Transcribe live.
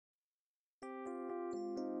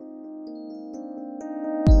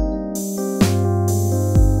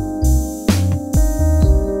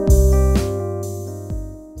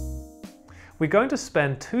We're going to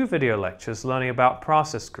spend 2 video lectures learning about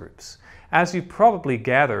process groups. As you've probably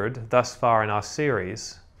gathered thus far in our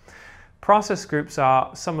series, process groups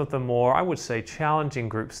are some of the more, I would say, challenging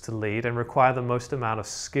groups to lead and require the most amount of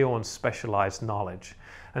skill and specialized knowledge.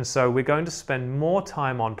 And so we're going to spend more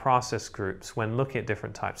time on process groups when looking at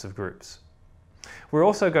different types of groups. We're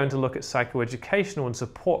also going to look at psychoeducational and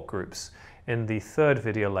support groups in the 3rd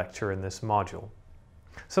video lecture in this module.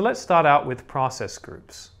 So let's start out with process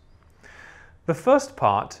groups. The first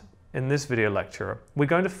part in this video lecture, we're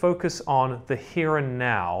going to focus on the here and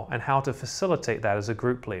now and how to facilitate that as a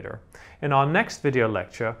group leader. In our next video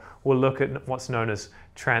lecture, we'll look at what's known as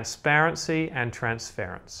transparency and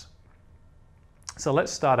transference. So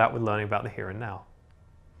let's start out with learning about the here and now.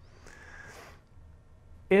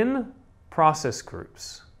 In process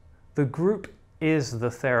groups, the group is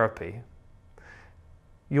the therapy.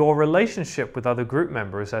 Your relationship with other group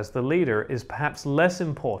members as the leader is perhaps less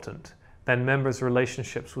important than members'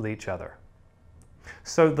 relationships with each other.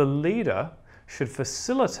 So the leader should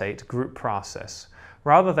facilitate group process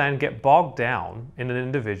rather than get bogged down in an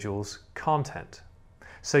individual's content.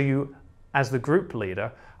 So you, as the group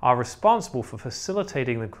leader, are responsible for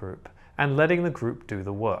facilitating the group and letting the group do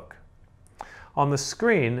the work. On the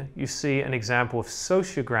screen, you see an example of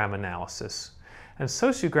sociogram analysis. And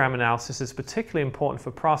sociogram analysis is particularly important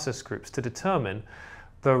for process groups to determine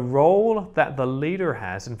the role that the leader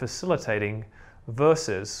has in facilitating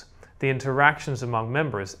versus the interactions among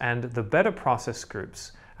members, and the better process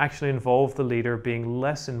groups actually involve the leader being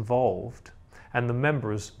less involved and the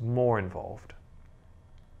members more involved.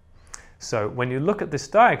 So when you look at this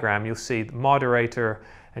diagram, you'll see the moderator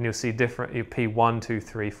and you'll see different P1, 2,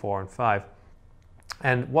 3, 4, and 5.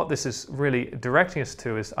 And what this is really directing us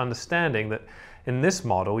to is understanding that in this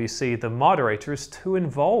model, you see the moderator is too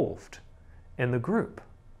involved in the group.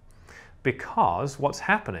 Because what's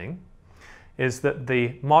happening is that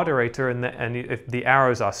the moderator, and if the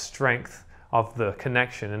arrows are strength of the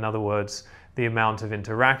connection, in other words, the amount of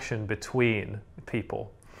interaction between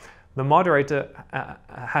people, the moderator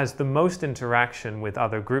has the most interaction with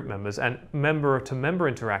other group members, and member-to-member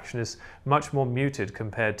interaction is much more muted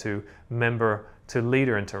compared to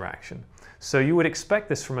member-to-leader interaction. So you would expect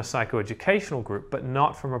this from a psychoeducational group, but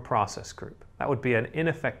not from a process group. That would be an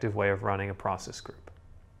ineffective way of running a process group.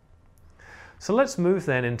 So let's move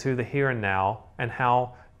then into the here and now and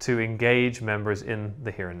how to engage members in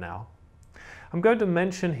the here and now. I'm going to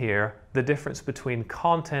mention here the difference between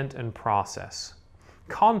content and process.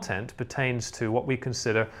 Content pertains to what we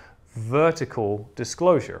consider vertical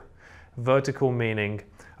disclosure. Vertical meaning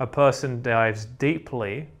a person dives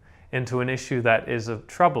deeply into an issue that is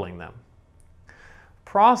troubling them.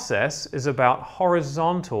 Process is about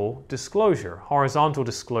horizontal disclosure. Horizontal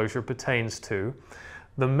disclosure pertains to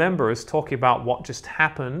the members talking about what just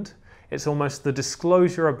happened. It's almost the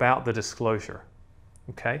disclosure about the disclosure.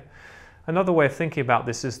 Okay? Another way of thinking about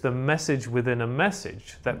this is the message within a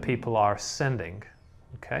message that people are sending.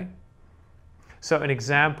 Okay? So an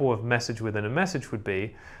example of message within a message would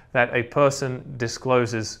be that a person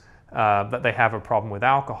discloses that they have a problem with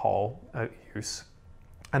alcohol use,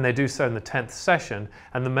 and they do so in the 10th session,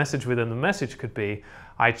 and the message within the message could be,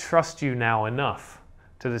 I trust you now enough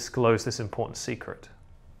to disclose this important secret.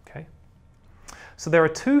 Okay? So there are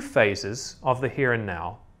 2 phases of the here and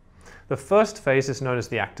now. The first phase is known as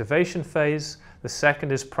the activation phase. The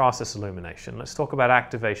second is process illumination. Let's talk about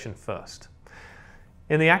activation first.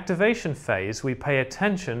 In the activation phase, we pay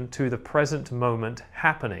attention to the present moment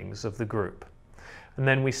happenings of the group. And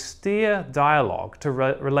then we steer dialogue to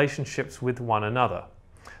relationships with one another.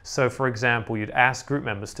 So for example, you'd ask group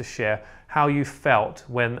members to share how you felt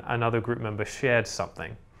when another group member shared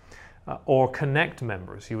something. Or connect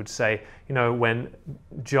members. You would say, you know, when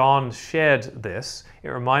John shared this, it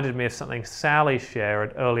reminded me of something Sally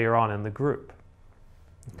shared earlier on in the group.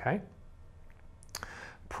 Okay?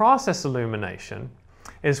 Process illumination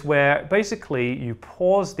is where basically you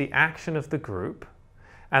pause the action of the group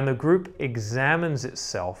and the group examines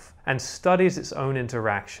itself and studies its own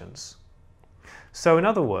interactions. So in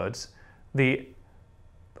other words, the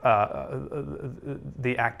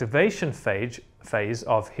activation phase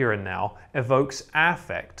of here and now evokes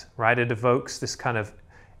affect, right? It evokes this kind of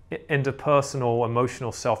interpersonal,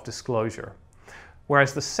 emotional self-disclosure.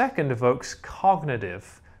 Whereas the second evokes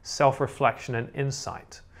cognitive self-reflection and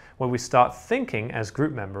insight, where we start thinking as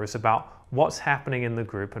group members about what's happening in the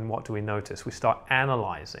group and what do we notice. We start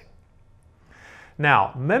analyzing.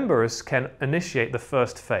 Now, members can initiate the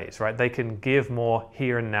first phase, right? They can give more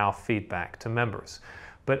here and now feedback to members,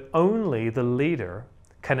 but only the leader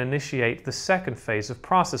can initiate the second phase of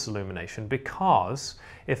process illumination, because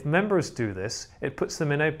if members do this, it puts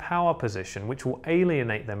them in a power position which will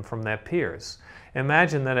alienate them from their peers.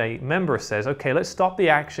 Imagine that a member says, okay, let's stop the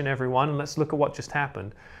action, everyone, and let's look at what just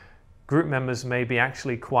happened. Group members may be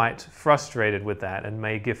actually quite frustrated with that and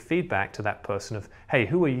may give feedback to that person of, hey,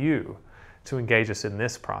 who are you to engage us in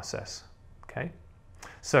this process? Okay?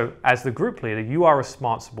 So as the group leader, you are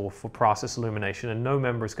responsible for process illumination, and no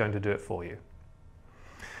member is going to do it for you.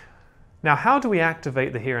 Now, how do we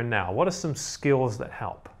activate the here and now? What are some skills that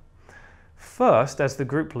help? First, as the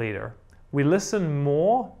group leader, we listen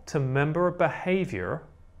more to member behavior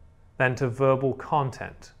than to verbal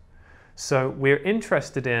content. So we're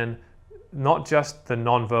interested in not just the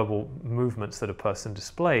nonverbal movements that a person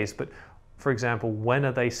displays, but for example, when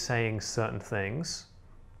are they saying certain things?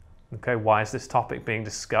 Okay, why is this topic being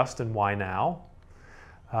discussed and why now?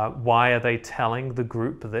 Why are they telling the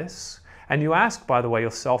group this? And you ask, by the way,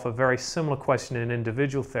 yourself a very similar question in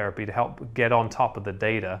individual therapy to help get on top of the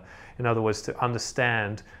data. In other words, to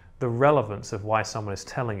understand the relevance of why someone is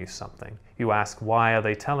telling you something. You ask, why are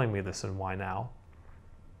they telling me this and why now?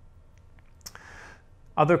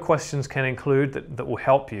 Other questions can include that will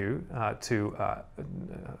help you to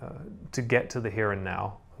get to the here and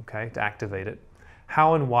now, okay, to activate it.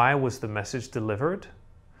 How and why was the message delivered?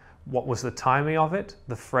 What was the timing of it?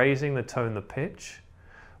 The phrasing, the tone, the pitch?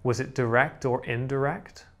 Was it direct or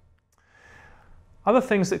indirect? Other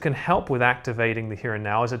things that can help with activating the here and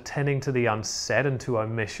now is attending to the unsaid and to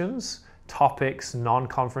omissions, topics,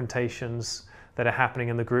 non-confrontations that are happening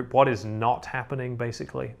in the group, what is not happening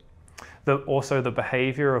basically. Also the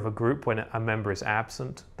behavior of a group when a member is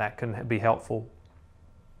absent, that can be helpful.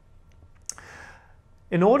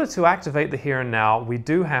 In order to activate the here and now, we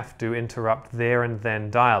do have to interrupt there and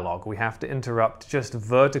then dialogue. We have to interrupt just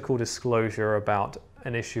vertical disclosure about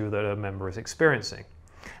an issue that a member is experiencing.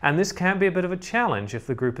 And this can be a bit of a challenge if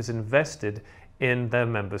the group is invested in their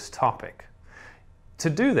member's topic. To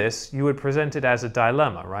do this, you would present it as a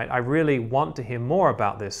dilemma, right? I really want to hear more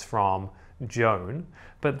about this from Joan,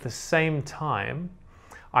 but at the same time,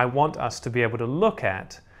 I want us to be able to look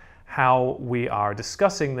at how we are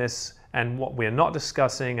discussing this and what we're not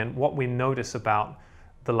discussing and what we notice about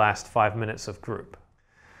the last 5 minutes of group.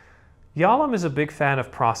 Yalom is a big fan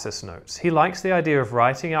of process notes. He likes the idea of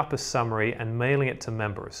writing up a summary and mailing it to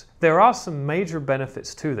members. There are some major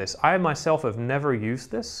benefits to this. I myself have never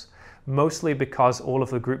used this, mostly because all of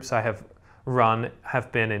the groups I have run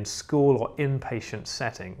have been in school or inpatient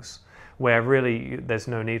settings, where really there's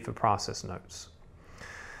no need for process notes.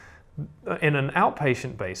 In an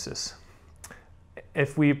outpatient basis,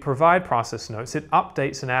 if we provide process notes, it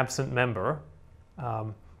updates an absent member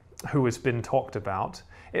who has been talked about.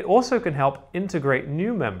 It also can help integrate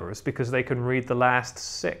new members because they can read the last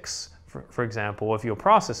 6, for example, of your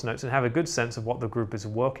process notes and have a good sense of what the group is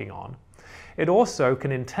working on. It also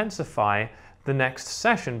can intensify the next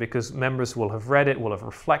session because members will have read it, will have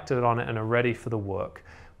reflected on it, and are ready for the work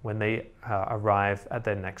when they arrive at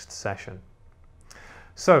their next session.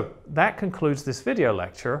 So that concludes this video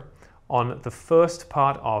lecture on the first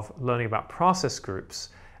part of learning about process groups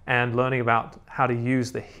and learning about how to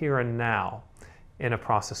use the here and now in a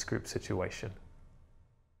process group situation.